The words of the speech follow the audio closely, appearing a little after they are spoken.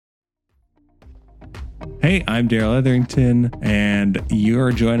Hey, I'm Daryl Etherington, and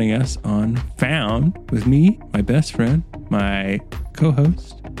you're joining us on Found with me, my best friend, my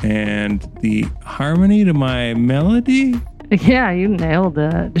co-host, and the harmony to my melody. Yeah, you nailed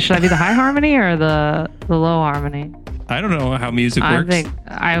it. Should I be the high harmony or the low harmony? I don't know how music works. I think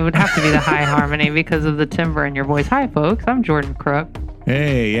I would have to be the high harmony because of the timbre in your voice. Hi, folks. I'm Jordan Crook.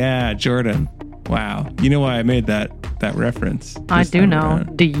 Hey, yeah, Jordan. Wow. You know why I made that reference? I do know.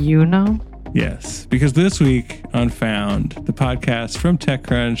 Around. Do you know? Yes, because this week on Found, the podcast from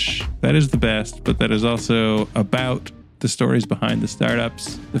TechCrunch, that is the best, but that is also about the stories behind the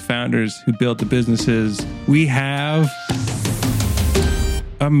startups, the founders who built the businesses. We have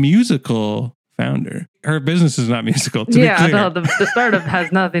a musical founder. Her business is not musical, to be clear. No, the startup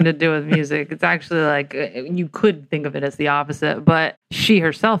has nothing to do with music. It's actually like, you could think of it as the opposite, but she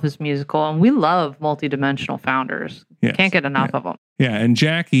herself is musical, and we love multidimensional founders. Yes. Can't get enough of them. Yeah, and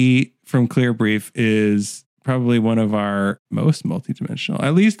Jackie from Clearbrief is probably one of our most multidimensional.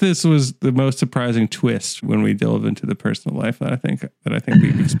 At least this was the most surprising twist when we delve into the personal life that I think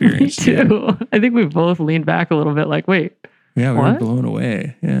we've experienced. Me too. I think we both leaned back a little bit like, wait. Yeah, we what? were blown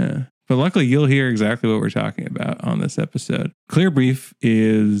away. Yeah. But luckily, you'll hear exactly what we're talking about on this episode. Clearbrief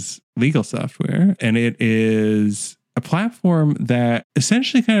is legal software, and it is a platform that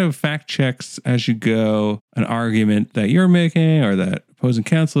essentially kind of fact checks as you go an argument that you're making or that opposing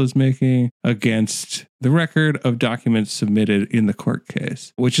counsel is making against the record of documents submitted in the court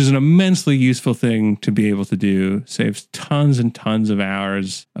case, which is an immensely useful thing to be able to do. Saves tons and tons of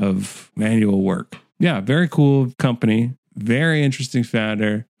hours of manual work. Yeah, very cool company. Very interesting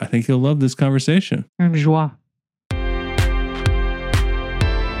founder. I think you'll love this conversation. Joie.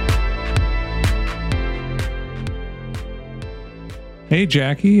 Hey,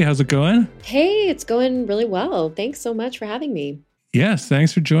 Jackie, how's it going? Hey, it's going really well. Thanks so much for having me. Yes,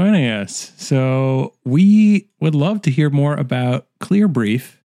 thanks for joining us. So we would love to hear more about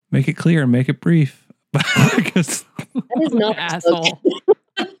Clearbrief. Make it clear and make it brief. I guess that is not asshole.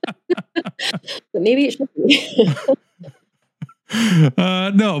 But maybe it should be.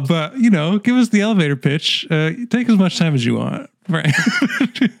 No, but give us the elevator pitch. Take as much time as you want, right?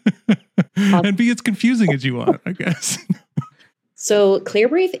 And be as confusing as you want, I guess. So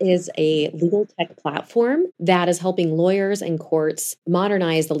Clearbrief is a legal tech platform that is helping lawyers and courts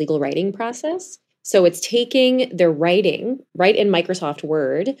modernize the legal writing process. So it's taking their writing right in Microsoft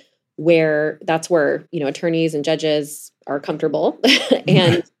Word, where attorneys and judges are comfortable,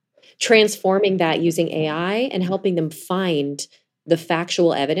 and transforming that using AI and helping them find the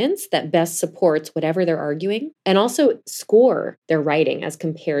factual evidence that best supports whatever they're arguing, and also score their writing as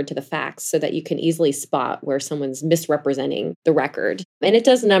compared to the facts so that you can easily spot where someone's misrepresenting the record. And it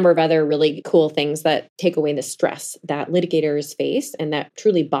does a number of other really cool things that take away the stress that litigators face and that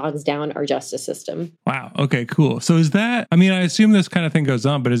truly bogs down our justice system. Wow. Okay, cool. So is that, I assume this kind of thing goes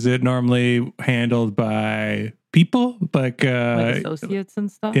on, but is it normally handled by people like associates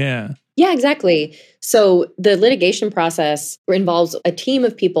and stuff? Yeah, exactly. So the litigation process involves a team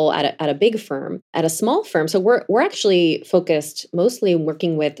of people at a big firm, at a small firm. So we're actually focused mostly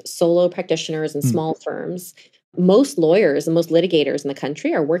working with solo practitioners and small firms. Most lawyers and most litigators in the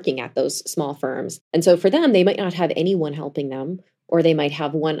country are working at those small firms. And so for them, they might not have anyone helping them, or they might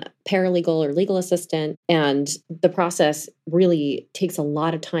have one paralegal or legal assistant. And the process really takes a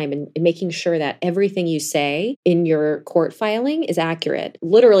lot of time in making sure that everything you say in your court filing is accurate.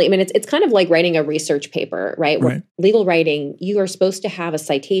 Literally, it's kind of like writing a research paper, right? With legal writing, you are supposed to have a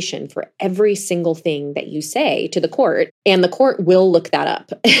citation for every single thing that you say to the court, and the court will look that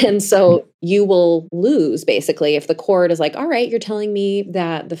up. And so you will lose, basically, if the court is like, all right, you're telling me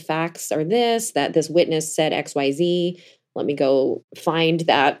that the facts are this, that this witness said XYZ. Let me go find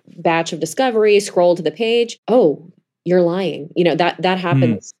that batch of discovery, scroll to the page. Oh, you're lying. That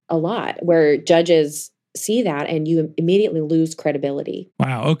happens a lot where judges see that and you immediately lose credibility.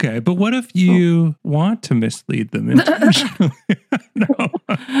 Wow. Okay. But what if you want to mislead them intentionally? No.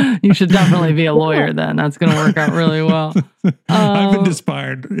 You should definitely be a lawyer then. That's going to work out really well. I've been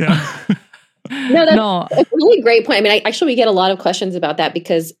inspired. Yeah. No, that's a really great point. We get a lot of questions about that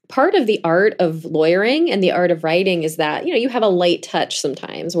because part of the art of lawyering and the art of writing is that, you have a light touch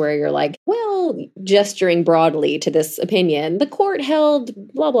sometimes where you're like, well, gesturing broadly to this opinion, the court held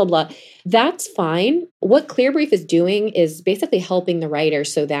blah, blah, blah. That's fine. What Clearbrief is doing is basically helping the writer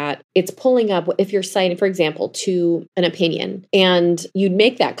so that it's pulling up, if you're citing, for example, to an opinion, and you'd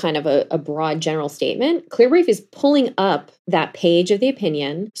make that kind of a broad general statement, Clearbrief is pulling up that page of the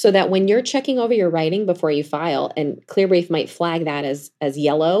opinion so that when you're checking over your writing before you file, and Clearbrief might flag that as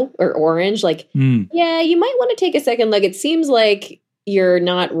yellow or orange, yeah, you might want to take a second look. It seems like you're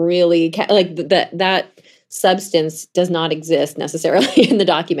not really like that substance does not exist necessarily in the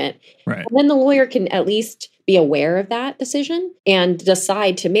document. Right. And then the lawyer can at least be aware of that decision and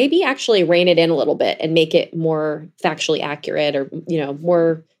decide to maybe actually rein it in a little bit and make it more factually accurate or,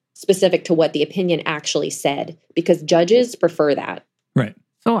 more specific to what the opinion actually said, because judges prefer that. Right.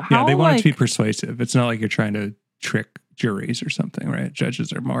 So how, they want it to be persuasive. It's not like you're trying to trick juries or something, right?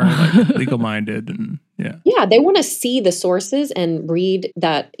 Judges are more like legal minded and they want to see the sources and read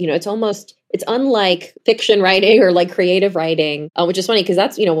that. It's unlike fiction writing or like creative writing, which is funny because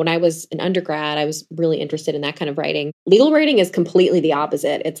that's, when I was an undergrad, I was really interested in that kind of writing. Legal writing is completely the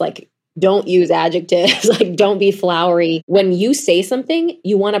opposite. It's like, don't use adjectives, like don't be flowery. When you say something,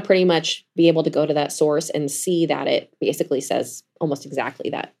 you want to pretty much be able to go to that source and see that it basically says almost exactly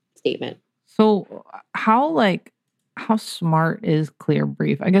that statement. So how smart is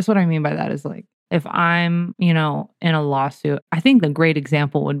Clearbrief? I guess what I mean by that is like, if I'm, in a lawsuit, I think the great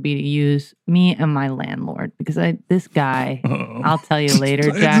example would be to use me and my landlord, because this guy, I'll tell you later,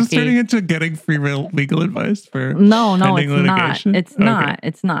 Jackie. Is this turning into getting free legal advice for No, it's litigation? Not. It's not.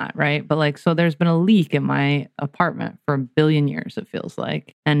 It's not, right? But so there's been a leak in my apartment for 1 billion years, it feels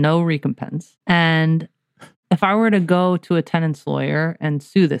like, and no recompense. And if I were to go to a tenant's lawyer and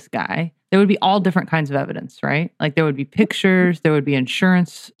sue this guy, there would be all different kinds of evidence, right? Like there would be pictures, there would be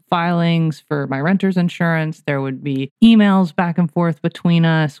insurance filings for my renter's insurance, there would be emails back and forth between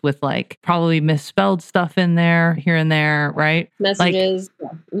us with like probably misspelled stuff in there, here and there, right? Messages.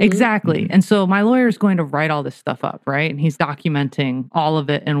 Exactly. And so my lawyer is going to write all this stuff up, right? And he's documenting all of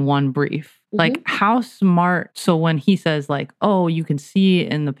it in one brief. Like how smart. So when he says like, oh, you can see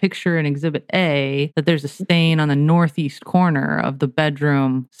in the picture in Exhibit A that there's a stain on the northeast corner of the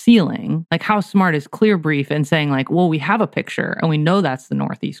bedroom ceiling. Like how smart is Clearbrief in saying like, well, we have a picture and we know that's the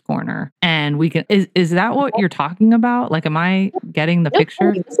northeast corner. And we can, is that what you're talking about? Like, am I getting the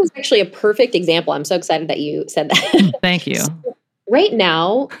picture? This is actually a perfect example. I'm so excited that you said that. Thank you. Right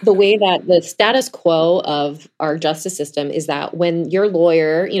now, the way that the status quo of our justice system is that when your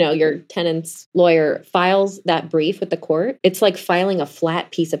lawyer, your tenant's lawyer files that brief with the court, it's like filing a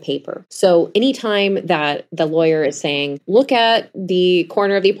flat piece of paper. So anytime that the lawyer is saying, look at the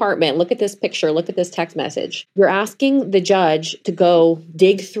corner of the apartment, look at this picture, look at this text message, you're asking the judge to go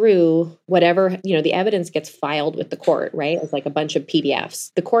dig through whatever, the evidence gets filed with the court, right? It's like a bunch of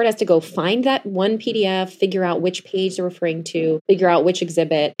PDFs. The court has to go find that one PDF, figure out which page they're referring to, figure out which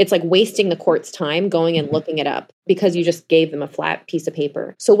exhibit. It's like wasting the court's time going and looking it up because you just gave them a flat piece of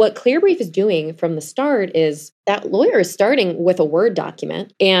paper. So what Clearbrief is doing from the start is that lawyer is starting with a Word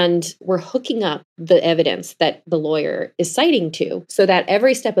document and we're hooking up the evidence that the lawyer is citing to so that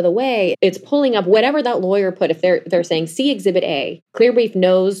every step of the way, it's pulling up whatever that lawyer put. If they're saying, see Exhibit A, Clearbrief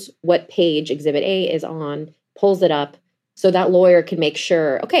knows what page Exhibit A is on, pulls it up so that lawyer can make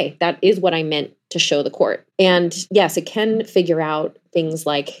sure, okay, that is what I meant to show the court. And yes, it can figure out things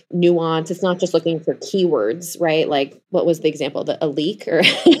like nuance. It's not just looking for keywords, right? Like what was the example? A leak or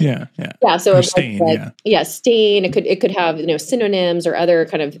yeah. So or stain, stain. It could have synonyms or other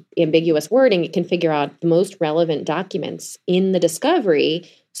kind of ambiguous wording. It can figure out the most relevant documents in the discovery.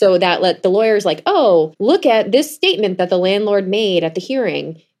 So that the lawyer's like, oh, look at this statement that the landlord made at the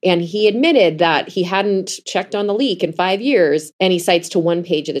hearing. And he admitted that he hadn't checked on the leak in 5 years. And he cites to one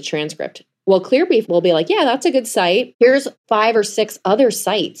page of the transcript. Well, Clearbrief will be like, yeah, that's a good site. Here's 5 or 6 other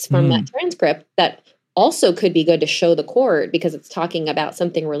sites from that transcript that also could be good to show the court because it's talking about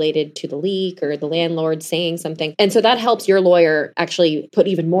something related to the leak or the landlord saying something. And so that helps your lawyer actually put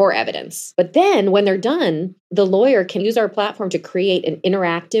even more evidence. But then when they're done, the lawyer can use our platform to create an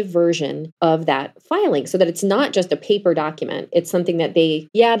interactive version of that filing so that it's not just a paper document. It's something that they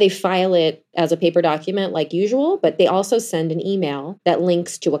file it as a paper document like usual, but they also send an email that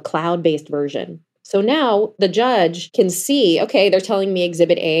links to a cloud-based version. So now the judge can see, okay, they're telling me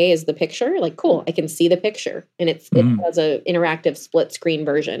Exhibit A is the picture. Like, cool, I can see the picture. And it has an interactive split screen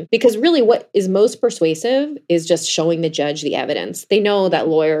version. Because really what is most persuasive is just showing the judge the evidence. They know that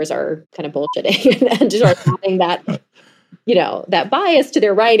lawyers are kind of bullshitting and just are having that, that bias to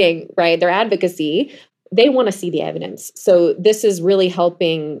their writing, right? Their advocacy. They want to see the evidence. So this is really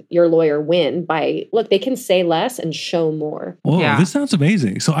helping your lawyer win by, look, they can say less and show more. Whoa, this sounds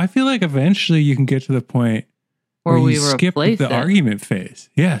amazing. So I feel like eventually you can get to the point where you skip the argument phase.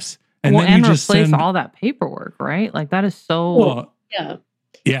 Yes. And then you just replace all that paperwork, right? Like that is so... Yeah.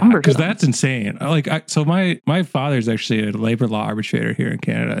 Yeah, because that's insane. So my father's actually a labor law arbitrator here in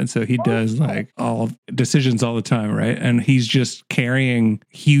Canada, and so he does like all decisions all the time, right? And he's just carrying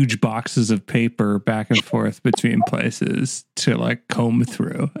huge boxes of paper back and forth between places to like comb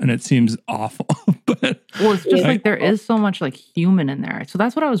through, and it seems awful. But it's just like there is so much like human in there. So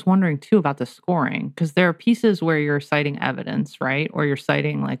that's what I was wondering too about the scoring, because there are pieces where you're citing evidence, right, or you're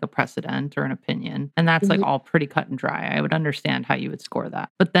citing like a precedent or an opinion, and that's like all pretty cut and dry. I would understand how you would score that.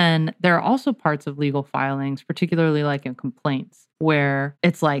 But then there are also parts of legal filings, particularly like in complaints, where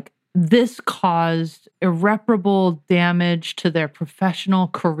it's like, this caused irreparable damage to their professional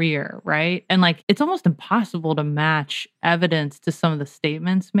career, right? And like, it's almost impossible to match evidence to some of the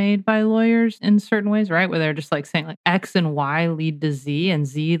statements made by lawyers in certain ways, right? Where they're just like saying like X and Y lead to Z, and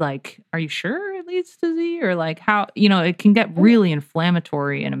Z, like, are you sure it leads to Z? Or like how, it can get really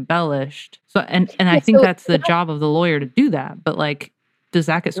inflammatory and embellished. So, and I think that's the job of the lawyer to do that. But like, does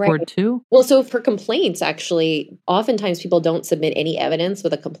that get scored too? Well, so for complaints, actually, oftentimes people don't submit any evidence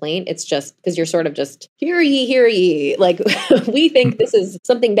with a complaint. It's just because you're sort of just, hear ye. Like, we think this is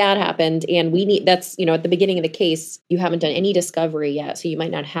something bad happened, and we need, that's, at the beginning of the case, you haven't done any discovery yet, so you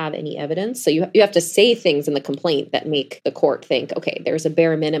might not have any evidence. So you have to say things in the complaint that make the court think, okay, there's a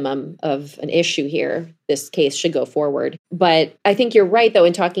bare minimum of an issue here. This case should go forward. But I think you're right, though,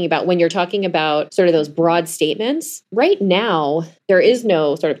 in talking about when you're talking about sort of those broad statements. Right now, there is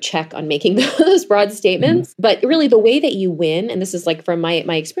no sort of check on making those broad statements. But really, the way that you win, and this is like from my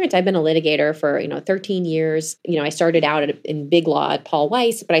experience, I've been a litigator for 13 years. I started out in big law at Paul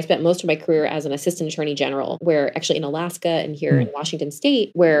Weiss, but I spent most of my career as an assistant attorney general, where actually in Alaska and here in Washington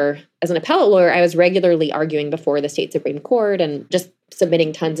State, where as an appellate lawyer, I was regularly arguing before the state Supreme Court and just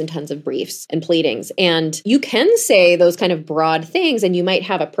submitting tons and tons of briefs and pleadings. And you can say those kind of broad things, and you might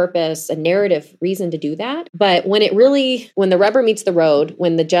have a purpose, a narrative reason to do that. But when the rubber meets the road,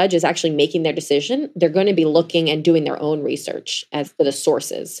 when the judge is actually making their decision, they're going to be looking and doing their own research as to the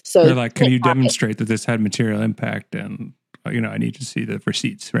sources. So they're like, can you demonstrate that this had material impact? And I need to see the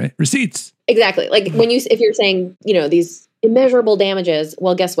receipts, right? Receipts. Exactly. Like if you're saying, these immeasurable damages,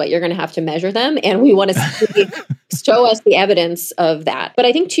 well, guess what? You're going to have to measure them. And we want to show us the evidence of that. But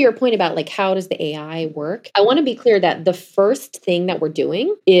I think to your point about like, how does the AI work? I want to be clear that the first thing that we're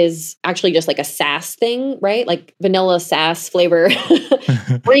doing is actually just like a SAS thing, right? Like vanilla SAS flavor,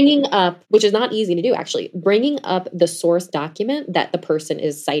 bringing up, which is not easy to do actually, bringing up the source document that the person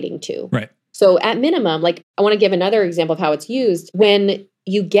is citing to. Right. So at minimum, like I want to give another example of how it's used. When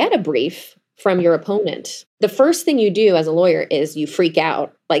you get a brief from your opponent, the first thing you do as a lawyer is you freak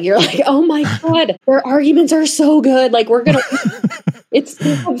out. Like you're like, oh my God, their arguments are so good. Like it's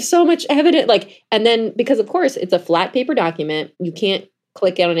so much evidence. Like, and then because of course it's a flat paper document, you can't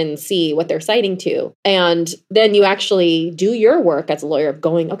click on it and see what they're citing to. And then you actually do your work as a lawyer of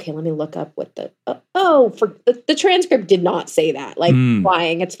going, okay, let me look up what the transcript did not say that. Like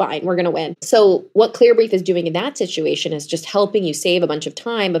lying, it's fine. We're going to win. So what Clearbrief is doing in that situation is just helping you save a bunch of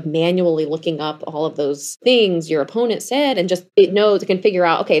time of manually looking up all of those things your opponent said, and just it can figure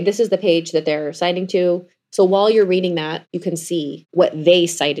out, okay, this is the page that they're citing to. So while you're reading that, you can see what they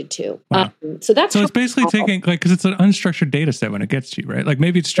cited to. Wow. So it's basically taking because it's an unstructured data set when it gets to you, right? Like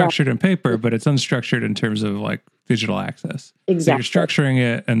maybe it's structured in paper, but it's unstructured in terms of like digital access. Exactly. So you're structuring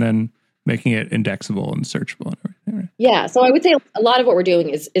it and then making it indexable and searchable and everything, right? Yeah. So I would say a lot of what we're doing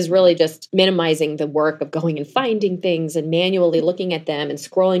is really just minimizing the work of going and finding things and manually looking at them and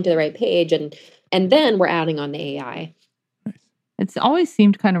scrolling to the right page. And then we're adding on the AI. It's always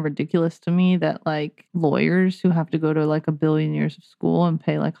seemed kind of ridiculous to me that like lawyers who have to go to like 1 billion years of school and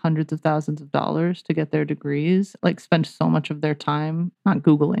pay like hundreds of thousands of dollars to get their degrees, like spend so much of their time, not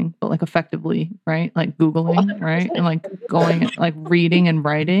Googling, but like effectively, right? Like Googling, right? And like going, like reading and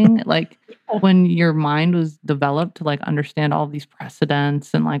writing, like when your mind was developed to like understand all of these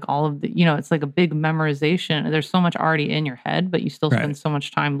precedents and like all of the, it's like a big memorization. There's so much already in your head, but you still spend so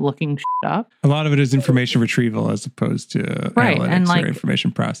much time looking shit up. A lot of it is information retrieval as opposed to analytics and like, or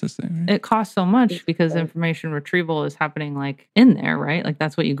information processing. Right? It costs so much because information retrieval is happening like in there, right? Like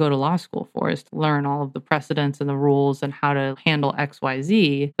that's what you go to law school for, is to learn all of the precedents and the rules and how to handle X, Y,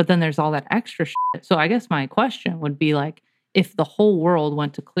 Z. But then there's all that extra shit. So I guess my question would be like, if the whole world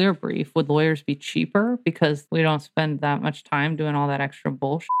went to Clearbrief, would lawyers be cheaper because we don't spend that much time doing all that extra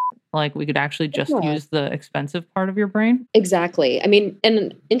bullshit? Like we could actually just use the expensive part of your brain? Exactly. I mean,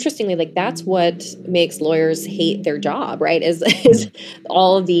 and interestingly, like that's what makes lawyers hate their job, right? Is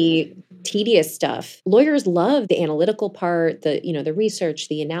all of the tedious stuff. Lawyers love the analytical part, the research,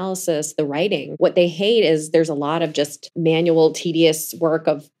 the analysis, the writing. What they hate is there's a lot of just manual, tedious work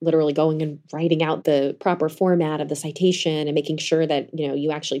of literally going and writing out the proper format of the citation and making sure that,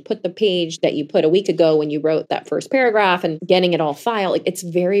 you actually put the page that you put a week ago when you wrote that first paragraph and getting it all filed. Like, it's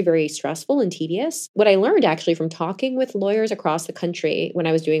very, very stressful and tedious. What I learned actually from talking with lawyers across the country when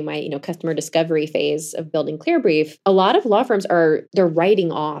I was doing my, customer discovery phase of building Clearbrief, a lot of law firms they're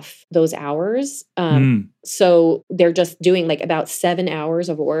writing off those hours. So they're just doing like about 7 hours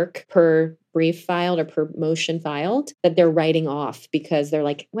of work per brief filed or per motion filed that they're writing off because they're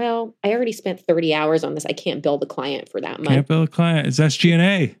like, well, I already spent 30 hours on this. I can't bill the client for that much. Can't bill a client. It's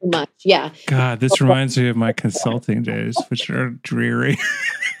SG&A. Much, yeah. God, this reminds me of my consulting days, which are dreary.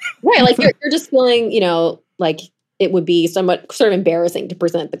 Right. Like you're just feeling, like it would be somewhat sort of embarrassing to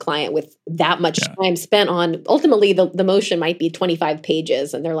present the client with that much time spent on. Ultimately, the motion might be 25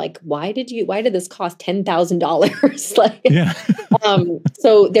 pages, and they're like, "Why did this cost $10,000?"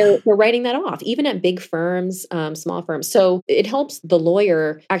 So they're writing that off, even at big firms, small firms. So it helps the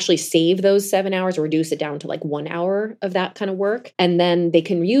lawyer actually save those 7 hours or reduce it down to like 1 hour of that kind of work, and then they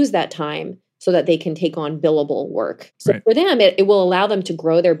can use that time so that they can take on billable work. So for them, it will allow them to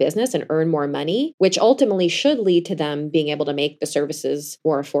grow their business and earn more money, which ultimately should lead to them being able to make the services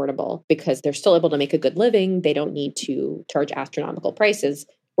more affordable because they're still able to make a good living. They don't need to charge astronomical prices.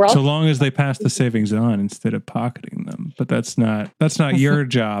 So long as they pass the savings on instead of pocketing them. But that's not your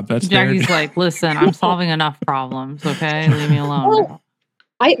job. That's Jackie's like, listen, I'm solving enough problems. Okay, leave me alone now.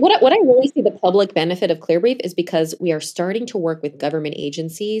 What I really see the public benefit of Clearbrief is because we are starting to work with government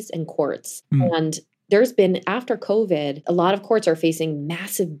agencies and courts. And there's been, after COVID, a lot of courts are facing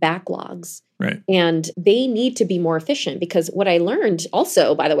massive backlogs. Right. And they need to be more efficient because what I learned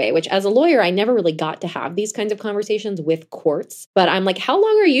also, by the way, which as a lawyer, I never really got to have these kinds of conversations with courts. But I'm like, how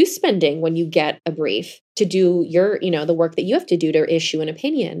long are you spending when you get a brief to do your, the work that you have to do to issue an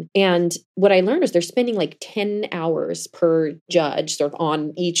opinion? And what I learned is they're spending like 10 hours per judge sort of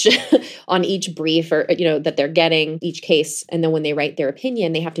on each brief or, that they're getting each case. And then when they write their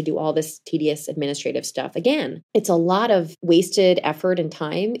opinion, they have to do all this tedious administrative stuff. Again, it's a lot of wasted effort and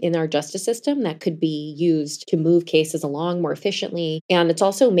time in our justice system that could be used to move cases along more efficiently. And it's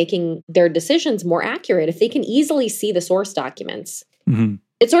also making their decisions more accurate if they can easily see the source documents. Mm-hmm.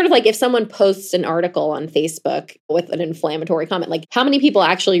 It's sort of like if someone posts an article on Facebook with an inflammatory comment, like how many people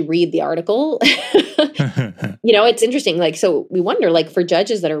actually read the article? It's interesting. Like, so we wonder, like for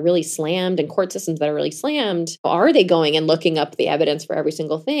judges that are really slammed and court systems that are really slammed, are they going and looking up the evidence for every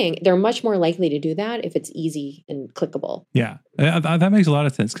single thing? They're much more likely to do that if it's easy and clickable. Yeah, that makes a lot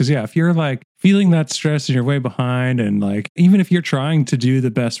of sense. Because if you're like feeling that stress and you're way behind and like, even if you're trying to do the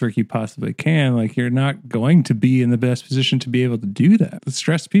best work you possibly can, like you're not going to be in the best position to be able to do that. The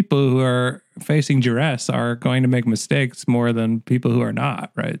stressed people who are facing duress are going to make mistakes more than people who are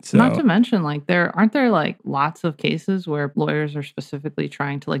not, right? So, not to mention, like aren't there like lots of cases where lawyers are specifically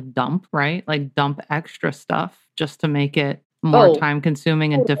trying to like dump extra stuff just to make it more time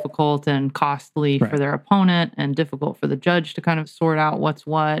consuming and difficult and costly for their opponent and difficult for the judge to kind of sort out what's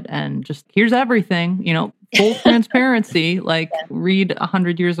what and just here's everything, full transparency, like read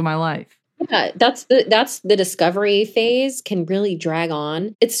 100 years of my life. Yeah, that's the discovery phase can really drag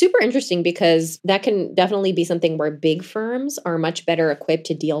on. It's super interesting because that can definitely be something where big firms are much better equipped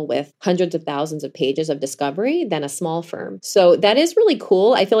to deal with hundreds of thousands of pages of discovery than a small firm. So that is really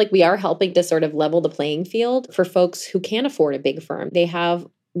cool. I feel like we are helping to sort of level the playing field for folks who can't afford a big firm. They have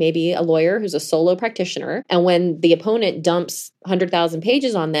maybe a lawyer who's a solo practitioner. And when the opponent dumps 100,000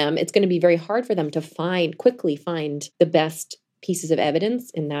 pages on them, it's going to be very hard for them to quickly find the best pieces of evidence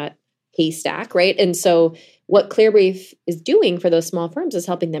in that haystack, right? And so what Clearbrief is doing for those small firms is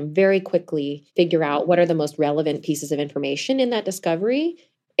helping them very quickly figure out what are the most relevant pieces of information in that discovery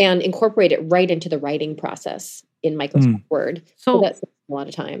and incorporate it right into the writing process in Microsoft Word. So that saves a lot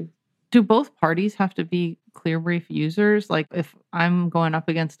of time. Do both parties have to be Clearbrief users? Like if I'm going up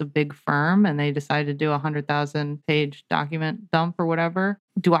against a big firm and they decide to do a 100,000 page document dump or whatever,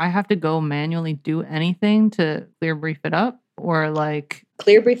 do I have to go manually do anything to Clearbrief it up? Or like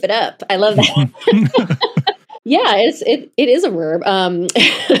Clearbrief it up. I love that. Yeah, it is a verb.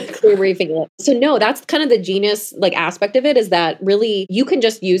 Clearbriefing it. So no, that's kind of the genius aspect of it is that really you can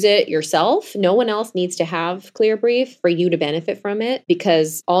just use it yourself. No one else needs to have Clearbrief for you to benefit from it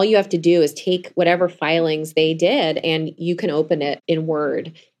because all you have to do is take whatever filings they did and you can open it in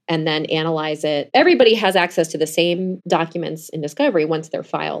Word and then analyze it. Everybody has access to the same documents in discovery once they're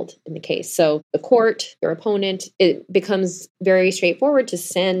filed in the case. So the court, your opponent, it becomes very straightforward to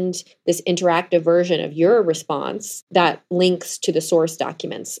send this interactive version of your response that links to the source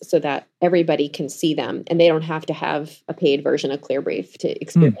documents so that everybody can see them and they don't have to have a paid version of Clearbrief to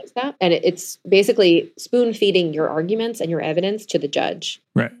experience that. And it's basically spoon feeding your arguments and your evidence to the judge.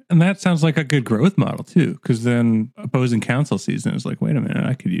 Right. And that sounds like a good growth model too, because then opposing counsel sees it and is like, wait a minute,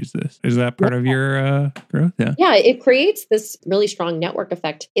 I could use this. Is that part of your growth? Yeah. Yeah, it creates this really strong network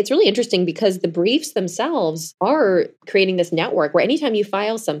effect. It's really interesting because the briefs themselves are creating this network where anytime you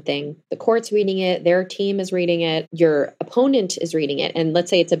file something, the court's reading it, their team is reading it, your opponent is reading it. And let's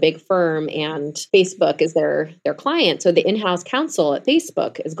say it's a big firm and Facebook is their client. So the in-house counsel at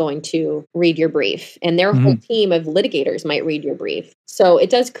Facebook is going to read your brief and their whole team of litigators might read your brief. So it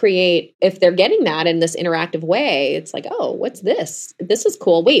does create, if they're getting that in this interactive way, it's like, oh, what's this? This is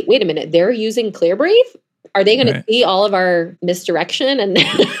cool. Wait a minute. They're using Clearbrief? Are they going to see all of our misdirection? And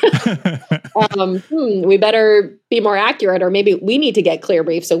we better be more accurate, or maybe we need to get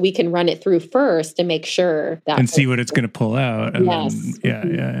Clearbrief so we can run it through first to make sure that. And see what it's going to pull out. And yes.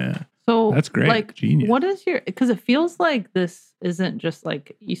 Then, yeah. So that's great. Like, genius. What is because it feels like this isn't just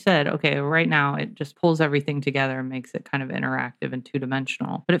like you said, okay, right now it just pulls everything together and makes it kind of interactive and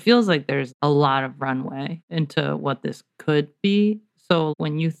two-dimensional. But it feels like there's a lot of runway into what this could be. So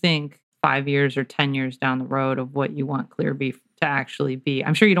when you think 5 years or 10 years down the road of what you want Clearbrief to actually be,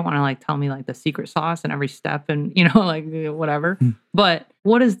 I'm sure you don't want to like tell me like the secret sauce and every step and, like whatever, but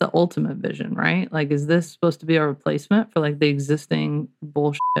what is the ultimate vision, right? Like, is this supposed to be a replacement for like the existing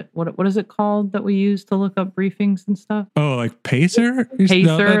bullshit? What is it called that we use to look up briefings and stuff? Oh, like Pacer?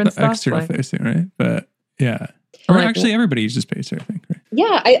 Pacer and stuff? External facing, right? But yeah. Or like, actually everybody uses Pacer, I think, right?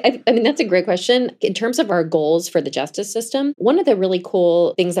 Yeah, I mean, that's a great question. In terms of our goals for the justice system, one of the really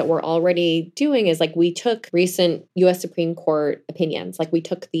cool things that we're already doing is like we took recent U.S. Supreme Court opinions, like we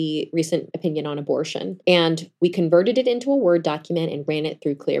took the recent opinion on abortion and we converted it into a Word document and ran it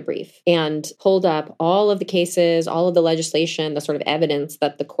through Clearbrief and pulled up all of the cases, all of the legislation, the sort of evidence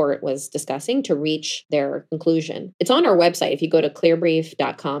that the court was discussing to reach their conclusion. It's on our website. If you go to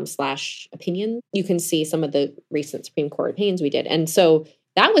clearbrief.com/opinion, you can see some of the recent Supreme Court opinions we did. And so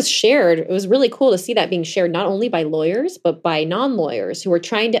that was shared. It was really cool to see that being shared not only by lawyers, but by non-lawyers who were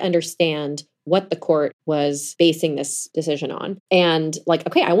trying to understand what the court was basing this decision on. And like,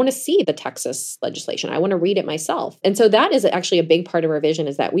 okay, I want to see the Texas legislation. I want to read it myself. And so that is actually a big part of our vision,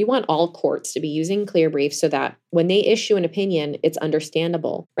 is that we want all courts to be using Clearbrief so that when they issue an opinion, it's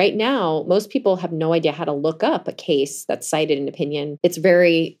understandable. Right now, most people have no idea how to look up a case that's cited in opinion. It's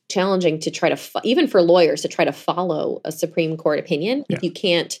very challenging to try to, even for lawyers, to try to follow a Supreme Court opinion if you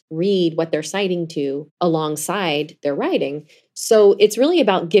can't read what they're citing to alongside their writing. So it's really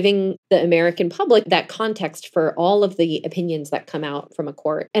about giving the American public that context for all of the opinions that come out from a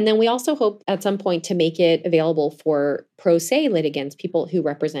court. And then we also hope at some point to make it available for pro se litigants, people who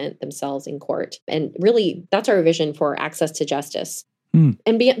represent themselves in court. And really, that's our vision for access to justice.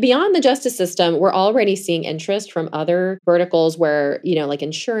 And beyond the justice system, we're already seeing interest from other verticals where, like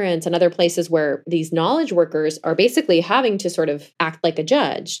insurance and other places where these knowledge workers are basically having to sort of act like a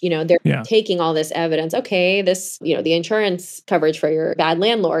judge. They're taking all this evidence. Okay, this, the insurance coverage for your bad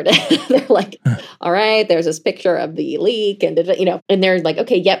landlord. They're like, all right, there's this picture of the leak and, and they're like,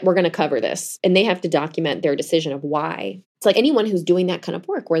 okay, yep, we're going to cover this. And they have to document their decision of why. It's like anyone who's doing that kind of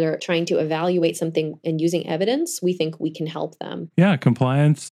work where they're trying to evaluate something and using evidence, we think we can help them. Yeah,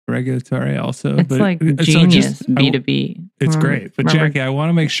 compliance, regulatory also. It's like genius, B2B. It's great. But Jackie, I want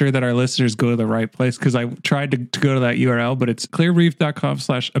to make sure that our listeners go to the right place because I tried to go to that URL, but it's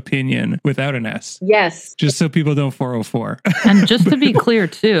clearbrief.com/opinion without an S. Yes. Just so people don't 404. And just to be clear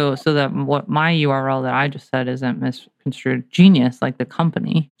too, so that what my URL that I just said isn't misconstrued, Genius, like the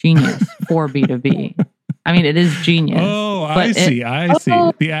company, Genius for B2B. I mean, it is genius. Oh, I see.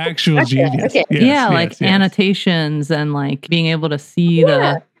 The actual genius. Okay. Yes, annotations and like being able to see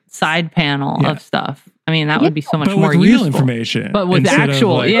the side panel of stuff. I mean, that would be so much more with useful. Real information. But with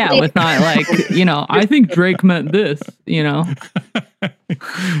actual, with not like, I think Drake meant this, We had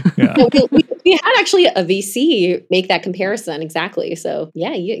actually a VC make that comparison. Exactly. So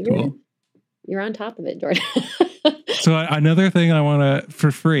yeah, you're on top of it, Jordan. So another thing I want to, for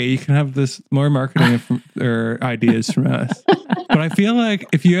free, you can have this more marketing or ideas from us. But I feel like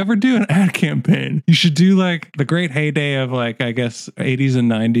if you ever do an ad campaign, you should do like the great heyday of like, I guess, 80s and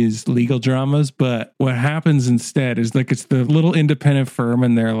 90s legal dramas. But what happens instead is like, it's the little independent firm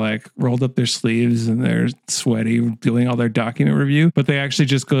and they're like rolled up their sleeves and they're sweaty doing all their document review. But they actually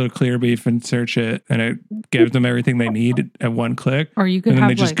just go to Clearbrief and search it and it gives them everything they need at one click. Or you could and then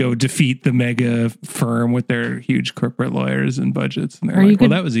have they just go defeat the mega firm with their huge corporate lawyers and budgets. And they're like, well,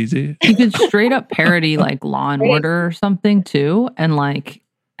 that was easy. You could straight up parody like Law and Order or something too. And like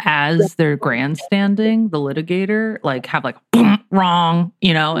as they're grandstanding, the litigator, like have like wrong,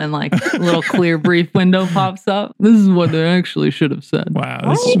 and like a little Clearbrief window pops up. This is what they actually should have said. Wow,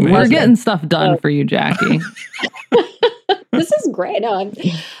 this is amazing. We're getting stuff done for you, Jackie. This is great. No,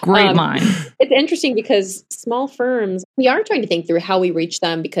 great mind. It's interesting because small firms, we are trying to think through how we reach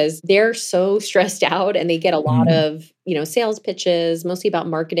them because they're so stressed out and they get a lot of, sales pitches, mostly about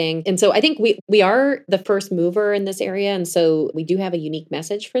marketing. And so I think we are the first mover in this area. And so we do have a unique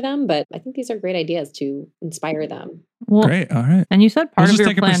message for them, but I think these are great ideas to inspire them. Well, great. All right. And you said part We'll of your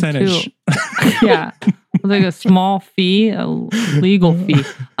just take plan a percentage. too. Yeah. Like a small fee, a legal fee.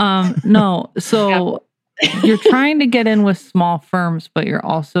 No. So you're trying to get in with small firms, but you're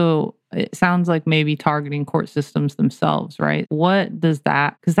also, it sounds like maybe targeting court systems themselves, right? What does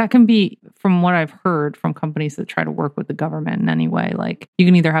that, because that can be, from what I've heard from companies that try to work with the government in any way, like you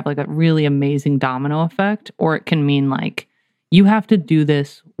can either have like a really amazing domino effect, or it can mean like, you have to do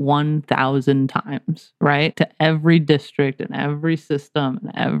this 1,000 times, right? To every district and every system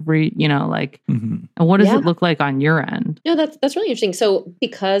and every, and what does it look like on your end? No, that's really interesting. So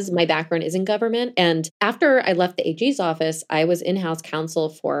because my background is in government, and after I left the AG's office, I was in-house counsel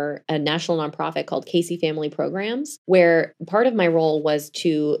for a national nonprofit called Casey Family Programs, where part of my role was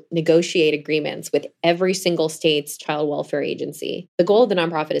to negotiate agreements with every single state's child welfare agency. The goal of the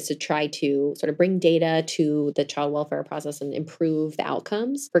nonprofit is to try to sort of bring data to the child welfare process and improve the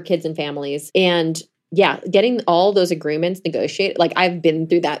outcomes for kids and families. And getting all those agreements negotiated, like I've been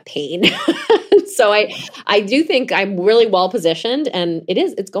through that pain. So I do think I'm really well positioned, and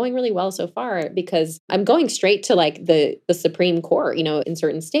it's going really well so far because I'm going straight to like the Supreme Court, in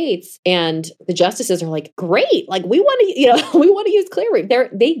certain states, and the justices are like, great, like we want to, we want to use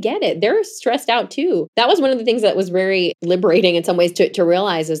Clearbrief. They get it. They're stressed out too. That was one of the things that was very liberating in some ways to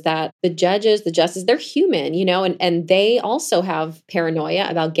realize is that the judges, the justices, they're human, and they also have paranoia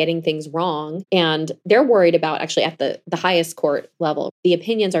about getting things wrong, and they're worried about actually at the highest court level, the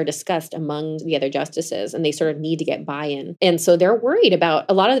opinions are discussed among the other justices and they sort of need to get buy-in. And so they're worried about,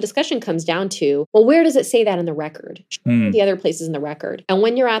 a lot of the discussion comes down to, well, where does it say that in the record? Show me the other places in the record. And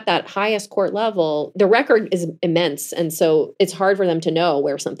when you're at that highest court level, the record is immense. And so it's hard for them to know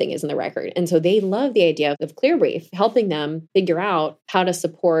where something is in the record. And so they love the idea of Clearbrief, helping them figure out how to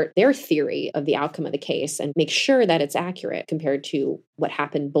support their theory of the outcome of the case and make sure that it's accurate compared to what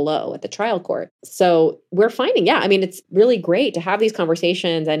happened below at the trial court. So we're finding, it's really great to have these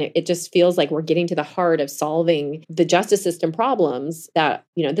conversations, and it just feels like we're getting to the heart of solving the justice system problems that,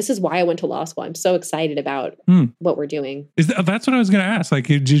 this is why I went to law school. I'm so excited about what we're doing. That's what I was going to ask. Like,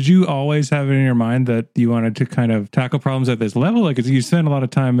 did you always have it in your mind that you wanted to kind of tackle problems at this level? Like, you spent a lot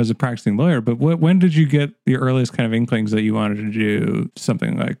of time as a practicing lawyer, but when did you get the earliest kind of inklings that you wanted to do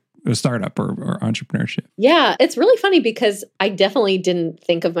something like a startup or entrepreneurship? Yeah, it's really funny because I definitely didn't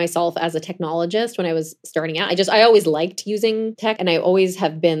think of myself as a technologist when I was starting out. I always liked using tech, and I always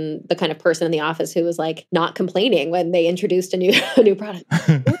have been the kind of person in the office who was like not complaining when they introduced a new product.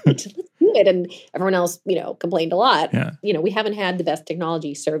 Let's do it. And everyone else, complained a lot. Yeah. We haven't had the best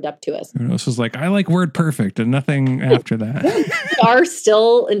technology served up to us. Everyone else was like, I like WordPerfect and nothing after that. There are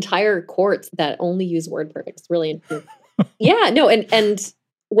still entire courts that only use WordPerfect. It's really interesting. Yeah, no, and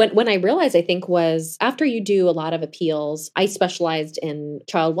when I realized, I think, was after you do a lot of appeals, I specialized in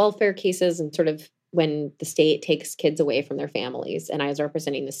child welfare cases and sort of when the state takes kids away from their families, and I was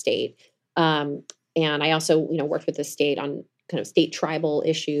representing the state. And I also, worked with the state on kind of state tribal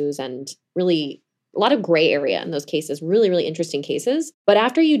issues and really a lot of gray area in those cases, really, really interesting cases. But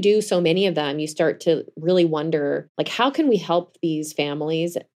after you do so many of them, you start to really wonder, like, how can we help these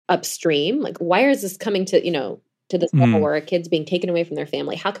families upstream? Like, why is this coming to, to this level where a kid's being taken away from their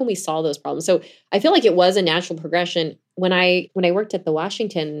family? How can we solve those problems? So I feel like it was a natural progression. When I worked at the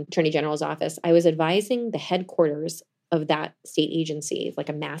Washington Attorney General's office, I was advising the headquarters of that state agency, like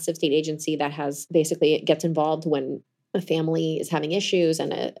a massive state agency that has basically, it gets involved when a family is having issues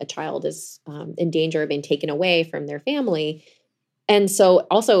and a child is in danger of being taken away from their family. And so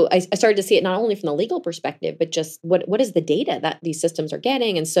also I started to see it not only from the legal perspective, but just what is the data that these systems are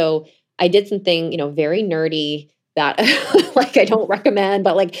getting? And so I did something, very nerdy that like I don't recommend,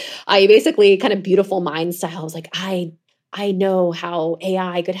 but like I basically kind of beautiful mind style. I was like, I know how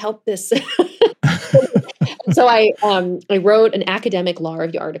AI could help this. So I wrote an academic law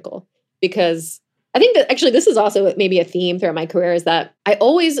review article because I think that actually this is also maybe a theme throughout my career is that I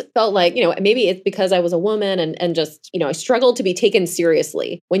always felt like, maybe it's because I was a woman and just, I struggled to be taken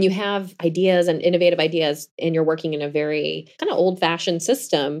seriously. When you have ideas and innovative ideas and you're working in a very kind of old-fashioned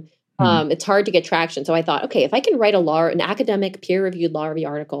system, it's hard to get traction. So I thought, okay, if I can write an academic peer-reviewed law review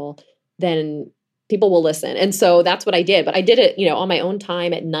article, then people will listen. And so that's what I did. But I did it, on my own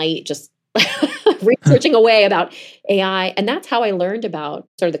time at night, just researching away about AI. And that's how I learned about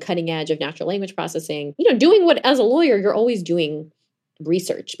sort of the cutting edge of natural language processing. Doing what, as a lawyer, you're always doing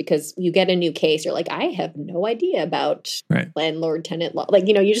research, because you get a new case, you're like, I have no idea about landlord tenant law.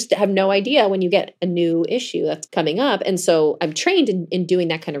 You just have no idea when you get a new issue that's coming up. And so I'm trained in doing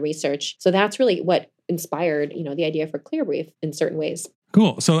that kind of research. So that's really what inspired, the idea for Clearbrief in certain ways.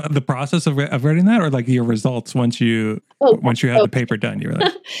 Cool. So the process of writing that, or like your results once you had the paper done, you were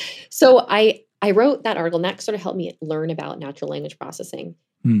like, so I wrote that article, and that sort of helped me learn about natural language processing.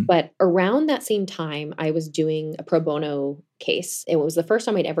 But around that same time, I was doing a pro bono case. It was the first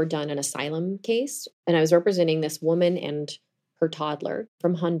time I'd ever done an asylum case. And I was representing this woman and her toddler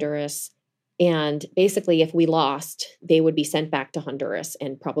from Honduras. And basically, if we lost, they would be sent back to Honduras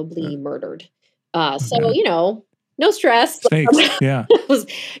and probably murdered. So, no stress. Stakes. Yeah. It was,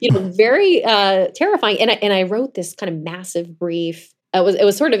 very terrifying. And I wrote this kind of massive brief. It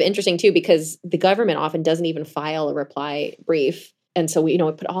was sort of interesting too, because the government often doesn't even file a reply brief. And so we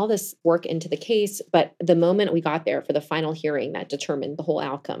put all this work into the case, but the moment we got there for the final hearing that determined the whole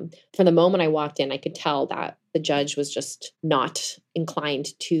outcome, from the moment I walked in, I could tell that the judge was just not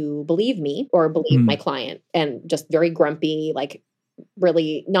inclined to believe me or believe my client, and just very grumpy, like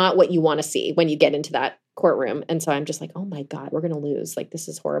really not what you want to see when you get into that courtroom. And so I'm just like, oh my God, we're going to lose. Like, this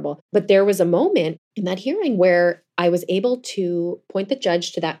is horrible. But there was a moment in that hearing where I was able to point the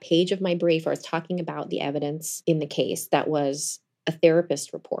judge to that page of my brief where I was talking about the evidence in the case that was a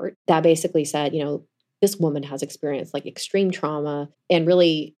therapist report that basically said, this woman has experienced like extreme trauma, and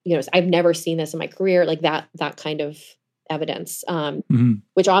really, I've never seen this in my career, like that kind of evidence,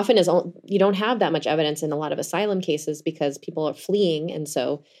 which often is, you don't have that much evidence in a lot of asylum cases because people are fleeing. And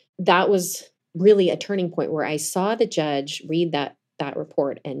so that was really a turning point where I saw the judge read that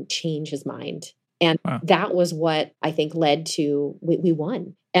report and change his mind. And that was what I think led to, we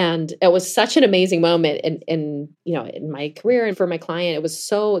won. And it was such an amazing moment in my career and for my client. It was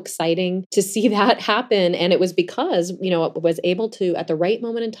so exciting to see that happen. And it was because, it was able to, at the right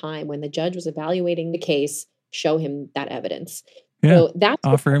moment in time, when the judge was evaluating the case, show him that evidence. Yeah. So that's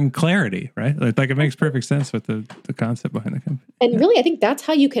offer him clarity, right? Like it makes perfect sense with the concept behind the company. And really, I think that's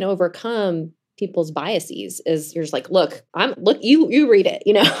how you can overcome people's biases, is you're just like, look, you read it,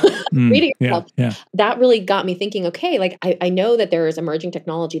 read it yourself. Yeah. That really got me thinking, okay, like I know that there is emerging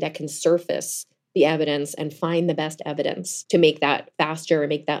technology that can surface the evidence and find the best evidence to make that faster and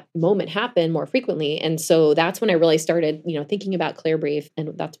make that moment happen more frequently. And so that's when I really started, thinking about Clearbrief,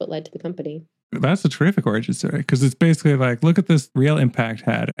 and that's what led to the company. That's a terrific origin story, because it's basically like, look at this real impact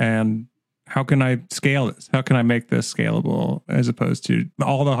had, and how can I scale this? How can I make this scalable, as opposed to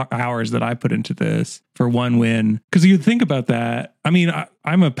all the hours that I put into this for one win? Because you think about that. I mean,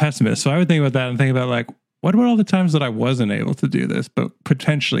 I'm a pessimist, so I would think about that and think about like, what about all the times that I wasn't able to do this, but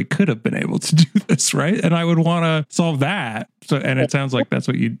potentially could have been able to do this, right? And I would want to solve that. So, and it sounds like that's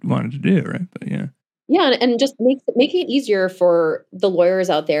what you wanted to do, right? But yeah. Yeah, and just making it easier for the lawyers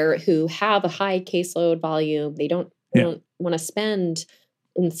out there who have a high caseload volume. They don't want to spend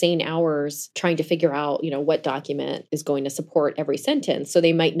insane hours trying to figure out, what document is going to support every sentence. So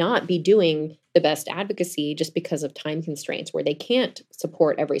they might not be doing the best advocacy just because of time constraints, where they can't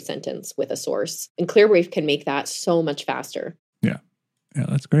support every sentence with a source. And Clearbrief can make that so much faster. Yeah. Yeah,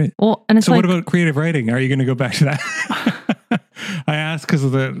 that's great. Well, and it's so what about creative writing? Are you going to go back to that? I ask because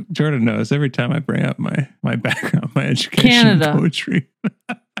Jordan knows every time I bring up my background, my education, Canada. poetry.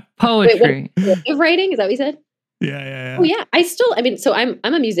 Poetry. Wait, creative writing? Is that what you said? Yeah. Oh yeah. So I'm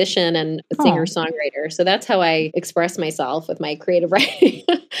a musician and a singer-songwriter. So that's how I express myself with my creative writing.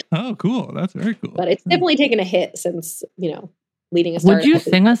 Oh, cool. That's very cool. But it's definitely taken a hit since, leading a startup. Would you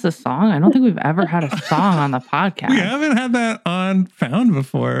sing us a song? I don't think we've ever had a song on the podcast. We haven't had that on Found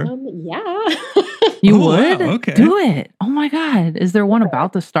before. Yeah. You would? Wow, okay. Do it. Oh my God. Is there one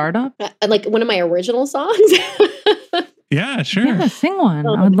about the startup? Like one of my original songs? Yeah, sure. Yeah, sing one.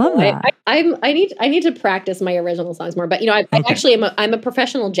 I would love that. I need to practice my original songs more. But I actually I'm a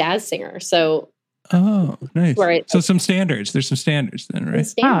professional jazz singer. So oh, nice. So some standards. There's some standards then, right?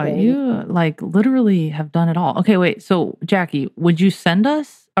 Wow, you like literally have done it all. Okay, wait. So Jackie, would you send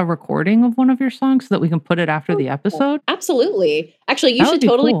us a recording of one of your songs so that we can put it after the episode? Absolutely. Actually, you That should would be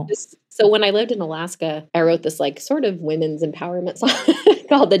totally cool. So when I lived in Alaska, I wrote this like sort of women's empowerment song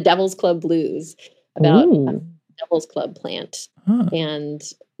called The Devil's Club Blues about Devil's Club plant. Huh. And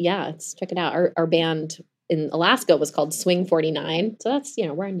yeah, check it out. Our band in Alaska was called Swing 49. So that's,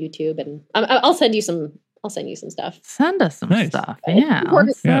 we're on YouTube, and I'll send you some stuff. Send us some Nice. stuff. Yeah.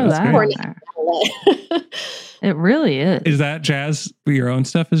 Let's throw that out there. It really is. Is that jazz? Your own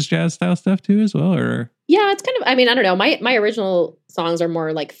stuff is jazz style stuff too, as well, or? Yeah, it's kind of, I mean, I don't know. My original songs are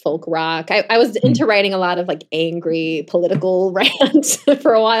more like folk rock. I was into writing a lot of like angry political rants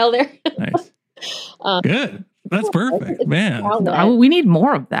for a while there. Nice. Good. That's perfect, man. We need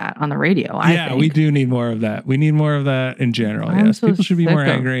more of that on the radio. I think. We do need more of that. We need more of that in general. Yes, people should be more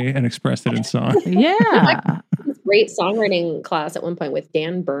angry and express it in song. Yeah. This great songwriting class at one point with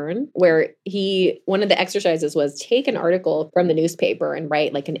Dan Byrne, where one of the exercises was take an article from the newspaper and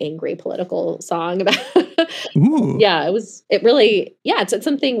write like an angry political song about. Ooh. Yeah, it's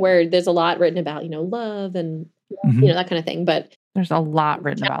something where there's a lot written about, love and that kind of thing. But there's a lot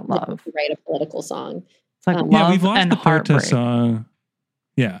written about love. Write a political song. It's like love we've lost and the heartbreak. protest song.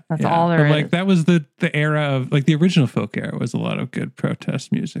 Yeah, that's all there is. Like that was the era of like the original folk era was a lot of good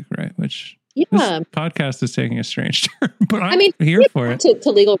protest music, right? Which this podcast is taking a strange turn, but I'm here for it.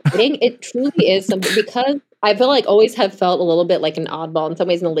 To legal writing, it truly is something because I feel like always have felt a little bit like an oddball in some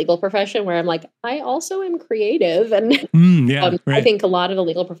ways in the legal profession, where I'm like, I also am creative, and right. I think a lot of the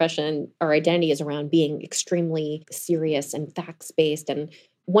legal profession, our identity is around being extremely serious and facts based. And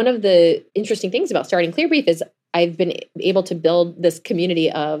one of the interesting things about starting Clearbrief is I've been able to build this community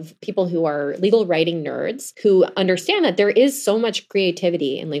of people who are legal writing nerds who understand that there is so much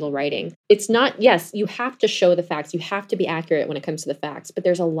creativity in legal writing. It's not, yes, you have to show the facts. You have to be accurate when it comes to the facts, but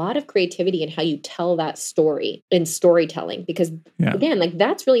there's a lot of creativity in how you tell that story in storytelling, because again, like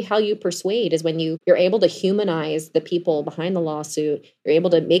that's really how you persuade is when you're able to humanize the people behind the lawsuit. You're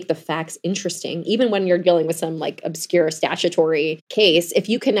able to make the facts interesting, even when you're dealing with some like obscure statutory case. If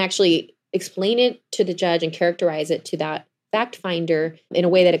you can actually explain it to the judge and characterize it to that fact finder in a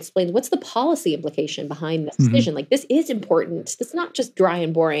way that explains what's the policy implication behind this decision. Like this is important. It's not just dry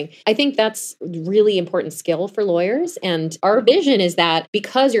and boring. I think that's really important skill for lawyers. And our vision is that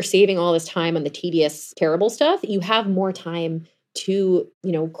because you're saving all this time on the tedious, terrible stuff, you have more time to,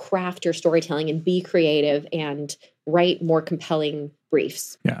 craft your storytelling and be creative and write more compelling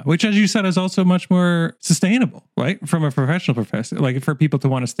briefs. Yeah, which, as you said, is also much more sustainable, right? From a professional professor, like for people to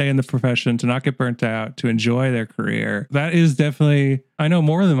want to stay in the profession, to not get burnt out, to enjoy their career. That is definitely, I know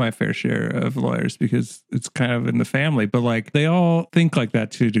more than my fair share of lawyers because it's kind of in the family, but like they all think like that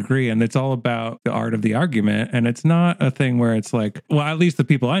to a degree. And it's all about the art of the argument. And it's not a thing where it's like, well, at least the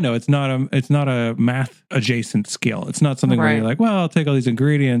people I know, it's not a math adjacent skill. It's not something where you're like, well, I'll take all these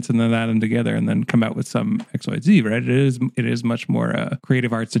ingredients and then add them together and then come out with some XYZ, right? It is much more a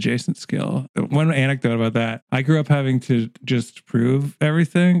creative arts adjacent skill. One anecdote about that, I grew up having to just prove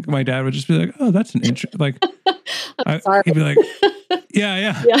everything. My dad would just be like, oh, that's an interest. Like, he'd be like,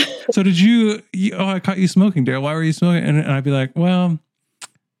 yeah. So did you, I caught you smoking, Daryl. Why were you smoking? And I'd be like, well,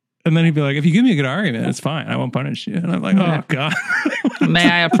 and then he'd be like, if you give me a good argument, it's fine. I won't punish you. And I'm like, oh God. May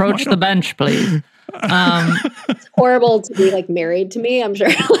I approach the bench, please? It's horrible to be like married to me, I'm sure.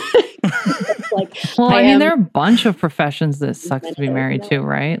 There are a bunch of professions that sucks to be married to,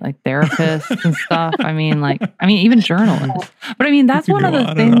 right? Like therapists and stuff. Even journalists. But that's one of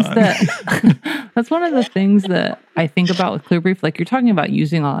the things that's one of the things that I think about with Clearbrief. Like you're talking about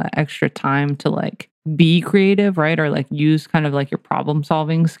using all that extra time to like be creative, right? Or like use kind of like your problem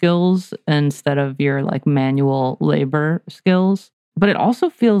solving skills instead of your like manual labor skills. But it also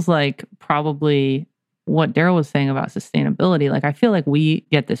feels like probably what Daryl was saying about sustainability. Like, I feel like we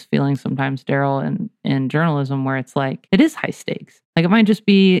get this feeling sometimes, Daryl, in journalism where it's like, it is high stakes. Like, it might just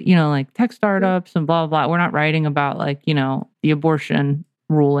be, like tech startups and blah, blah, blah. We're not writing about like, the abortion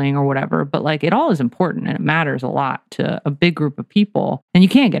ruling or whatever, but like it all is important and it matters a lot to a big group of people and you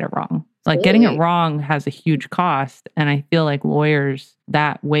can't get it wrong. Like getting it wrong has a huge cost. And I feel like lawyers,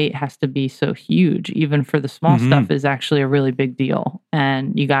 that weight has to be so huge. Even for the small stuff is actually a really big deal.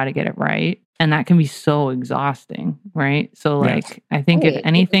 And you got to get it right. And that can be so exhausting, right? So like, I think if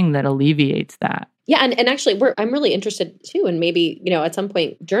anything that alleviates that. Yeah. And actually, I'm really interested too. And maybe, at some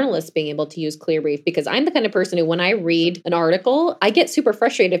point, journalists being able to use Clearbrief, because I'm the kind of person who, when I read an article, I get super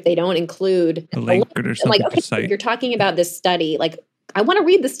frustrated if they don't include a link or something. Like, okay, you're talking about this study, like, I want to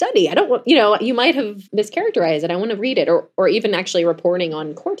read the study. I don't want, you might have mischaracterized it. I want to read it, or even actually reporting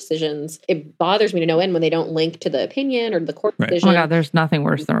on court decisions. It bothers me to no end when they don't link to the opinion or the court decision. Oh my God, there's nothing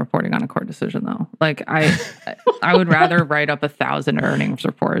worse than reporting on a court decision though. Like I would rather write up 1,000 earnings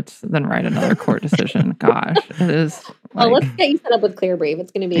reports than write another court decision. Gosh, it is. Like, let's get you set up with Clearbrief.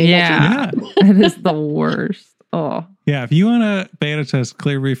 It's going to be it is the worst. Oh Yeah, if you want to beta test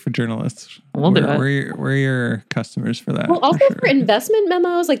Clearbrief for journalists, We'll do it. We're your customers for that. Well, also for investment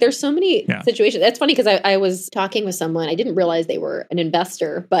memos, like there's so many situations. That's funny because I was talking with someone. I didn't realize they were an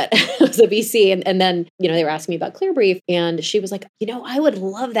investor, but it was a VC. And then, they were asking me about Clearbrief. And she was like, I would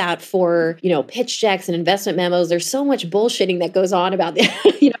love that for, pitch decks and investment memos. There's so much bullshitting that goes on about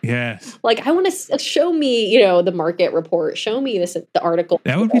the, Yes. Like I want to show me, the market report, show me the article.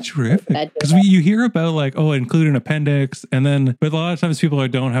 That would be terrific. Because you hear about like, include an appendix. And then, but a lot of times people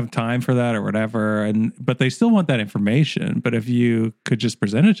don't have time for that or whatever. But they still want that information. But if you could just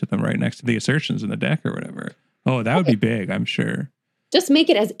present it to them right next to the assertions in the deck or whatever. Oh, that would be big, I'm sure. Just make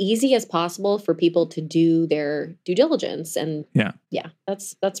it as easy as possible for people to do their due diligence. And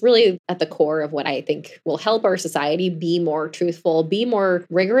that's really at the core of what I think will help our society be more truthful, be more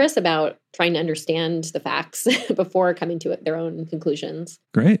rigorous about trying to understand the facts before coming to their own conclusions.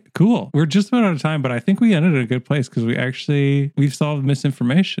 Great. Cool. We're just about out of time, but I think we ended in a good place because we've solved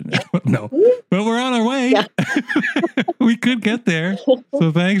misinformation. No, but we're on our way. Yeah. We could get there.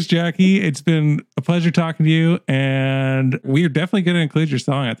 So thanks, Jackie. It's been a pleasure talking to you. And we are definitely going to include your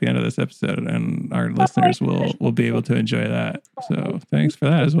song at the end of this episode, and our listeners will be able to enjoy that. So thanks for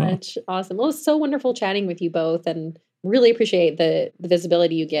that as well. Awesome. Well, it's so wonderful chatting with you both, and really appreciate the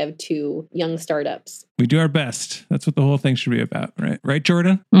visibility you give to young startups. We do our best. That's what the whole thing should be about, right? Right,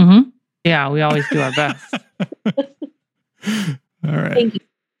 Jordan? Mm-hmm. Yeah, we always do our best. All right. Thank you.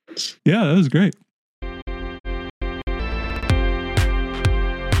 Yeah, that was great.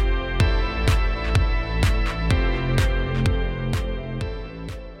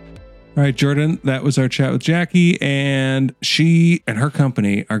 All right, Jordan, that was our chat with Jackie, and she and her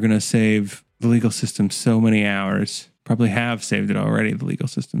company are going to save the legal system so many hours. Probably have saved it already, the legal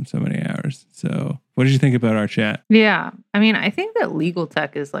system, so many hours. So what did you think about our chat? Yeah. I mean, I think that legal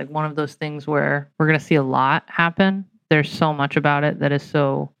tech is like one of those things where we're going to see a lot happen. There's so much about it that is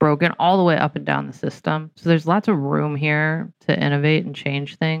so broken all the way up and down the system. So there's lots of room here to innovate and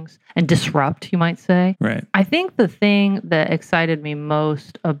change things and disrupt, you might say. Right. I think the thing that excited me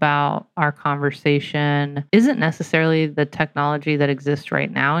most about our conversation isn't necessarily the technology that exists right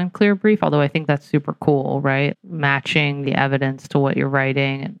now in Clearbrief, although I think that's super cool, right? Matching the evidence to what you're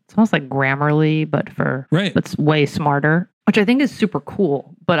writing. It's almost like Grammarly, but it's way smarter, which I think is super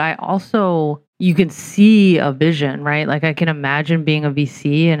cool. But I also... you can see a vision, right? Like I can imagine being a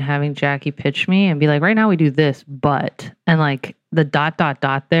VC and having Jackie pitch me and be like, right now we do this, but, and like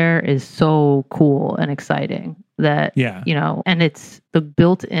the ... there is so cool and exciting that, and it's the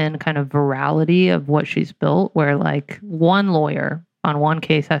built-in kind of virality of what she's built where like one lawyer on one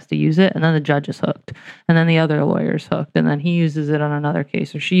case has to use it and then the judge is hooked and then the other lawyer's hooked and then he uses it on another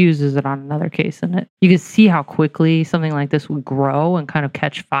case or she uses it on another case. And you can see how quickly something like this would grow and kind of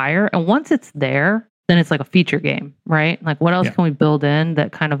catch fire. And once it's there, then it's like a feature game, right? Like what else can we build in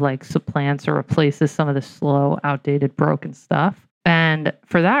that kind of like supplants or replaces some of the slow, outdated, broken stuff? And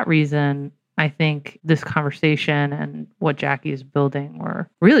for that reason, I think this conversation and what Jackie is building were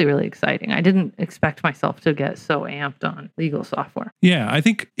really, really exciting. I didn't expect myself to get so amped on legal software. Yeah, I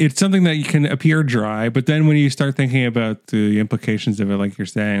think it's something that you can appear dry, but then when you start thinking about the implications of it, like you're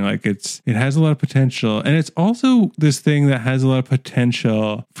saying, like it has a lot of potential. And it's also this thing that has a lot of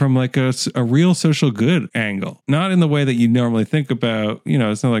potential from like a real social good angle. Not in the way that you normally think about,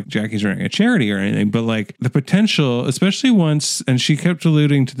 it's not like Jackie's running a charity or anything, but like the potential, especially once, and she kept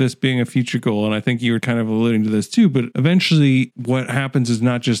alluding to this being a future goal, and I think you were kind of alluding to this too, but eventually what happens is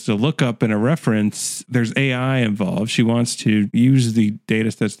not just a lookup and a reference, there's AI involved. She wants to use the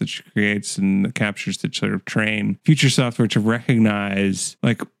data sets that she creates and the captures to sort of train future software to recognize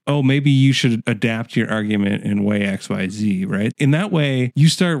like, oh, maybe you should adapt your argument in way XYZ, right? In that way, you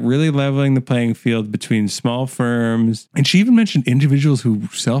start really leveling the playing field between small firms. And she even mentioned individuals who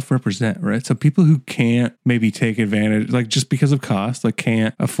self-represent, right? So people who can't maybe take advantage, like just because of cost, like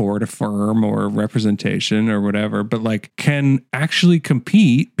can't afford a firm or representation or whatever, but like can actually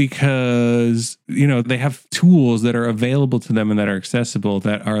compete because, they have tools that are available to them and that are accessible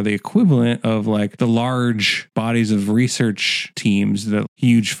that are the equivalent of like the large bodies of research teams that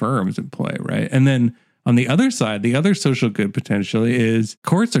huge firms employ, right? And then on the other side, the other social good potentially is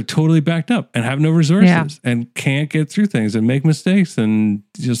courts are totally backed up and have no resources and can't get through things and make mistakes and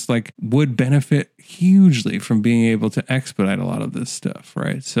just like would benefit hugely from being able to expedite a lot of this stuff,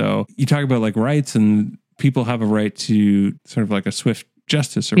 right? So you talk about like rights and people have a right to sort of like a swift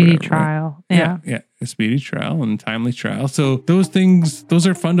justice or speedy whatever, trial. Right? Yeah. A speedy trial and timely trial. So those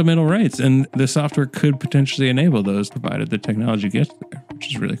are fundamental rights. And the software could potentially enable those provided the technology gets there, which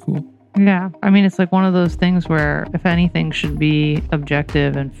is really cool. Yeah. I mean, it's like one of those things where if anything should be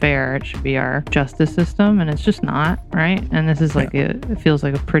objective and fair, it should be our justice system, and it's just not, right? And this is like, it feels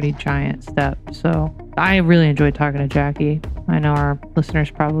like a pretty giant step. So I really enjoyed talking to Jackie. I know our listeners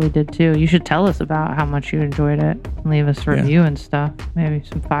probably did too. You should tell us about how much you enjoyed it. Leave us a review and stuff. Maybe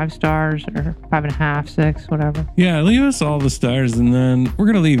some 5 stars or 5.5, 6, whatever. Yeah, leave us all the stars, and then we're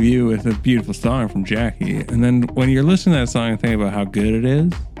going to leave you with a beautiful song from Jackie. And then when you're listening to that song and thinking about how good it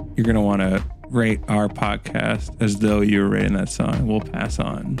is, you're going to want to rate our podcast as though you were rating that song. We'll pass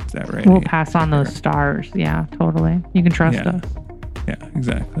on that rating. We'll pass on those stars. Yeah, totally. You can trust us. Yeah,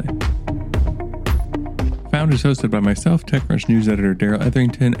 exactly. Found is hosted by myself, TechCrunch news editor Daryl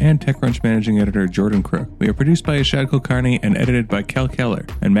Etherington, and TechCrunch managing editor Jordan Crook. We are produced by Ishad Kulkarni and edited by Kel Keller,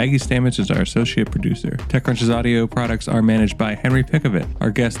 and Maggie Stamets is our associate producer. TechCrunch's audio products are managed by Henry Pickavet.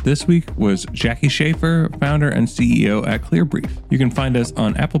 Our guest this week was Jackie Schafer, founder and CEO at Clearbrief. You can find us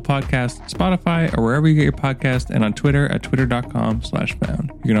on Apple Podcasts, Spotify, or wherever you get your podcast, and on Twitter at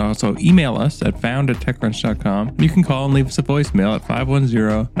twitter.com/found. You can also email us at found@techcrunch.com. You can call and leave us a voicemail at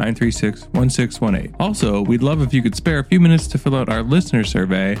 510-936-1618. Also, we'd love if you could spare a few minutes to fill out our listener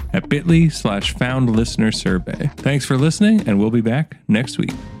survey at bit.ly/foundlistenersurvey. Thanks for listening, and we'll be back next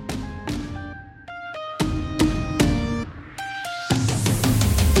week.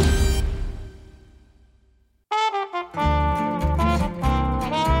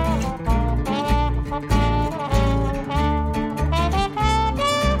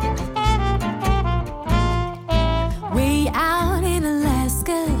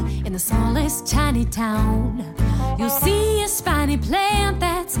 Town. You'll see a spiny plant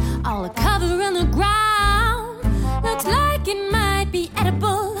that's all a cover in the ground. Looks like it might be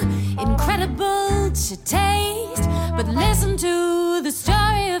edible, incredible to taste. But listen to the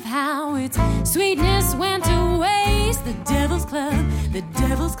story of how its sweetness went to waste. The Devil's Club, the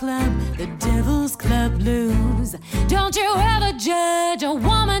Devil's Club, the Devil's Club Blues. Don't you ever judge a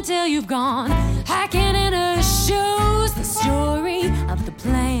woman till you've gone hacking in her shoes. The story of the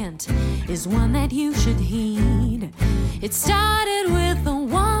plant is one that you should heed. It started with a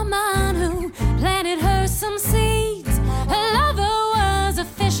woman who planted her some seeds. Her lover was a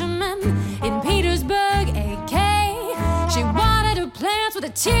fisherman in Petersburg, AK. She watered her plants with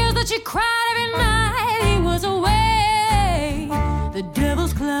the tears that she cried every night he was away. The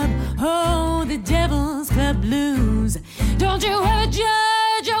Devil's Club, oh, the Devil's Club Blues. Don't you ever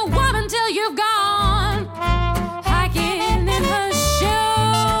judge a woman till you've gone hiking in her shoes.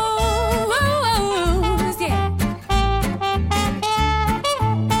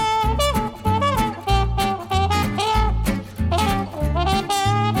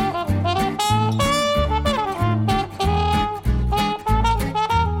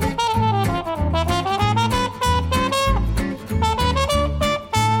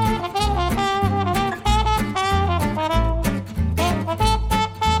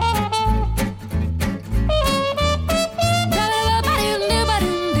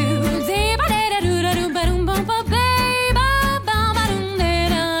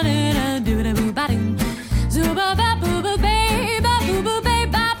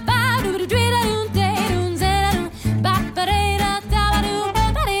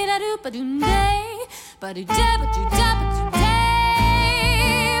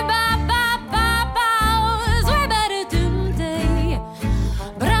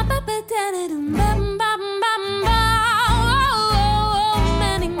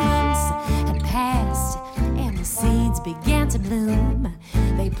 Began to bloom.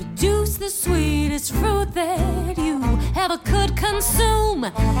 They produced the sweetest fruit that you ever could consume.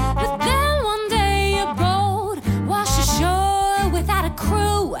 But then one day a boat washed ashore without a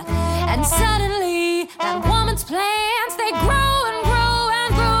crew, and suddenly that woman's plants, they grew and grew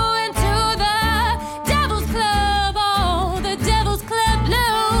and grew into the Devil's Club. Oh, the Devil's Club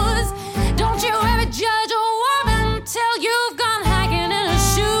Blues. Don't you ever judge a woman till you've gone hiking in her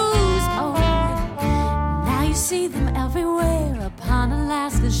shoes. Oh, now you see them everywhere upon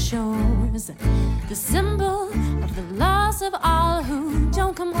Alaska's shores. The symbol of the loss of all who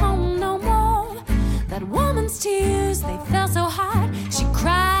don't come home no more. That woman's tears, they fell so hard, she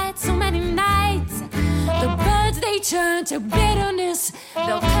cried so many nights. The birds, they turn to bitterness,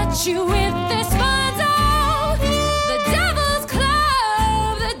 they'll cut you with their spines. Oh, the Devil's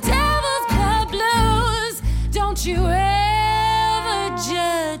Club Blues. Don't you ever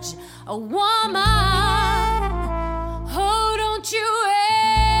judge a woman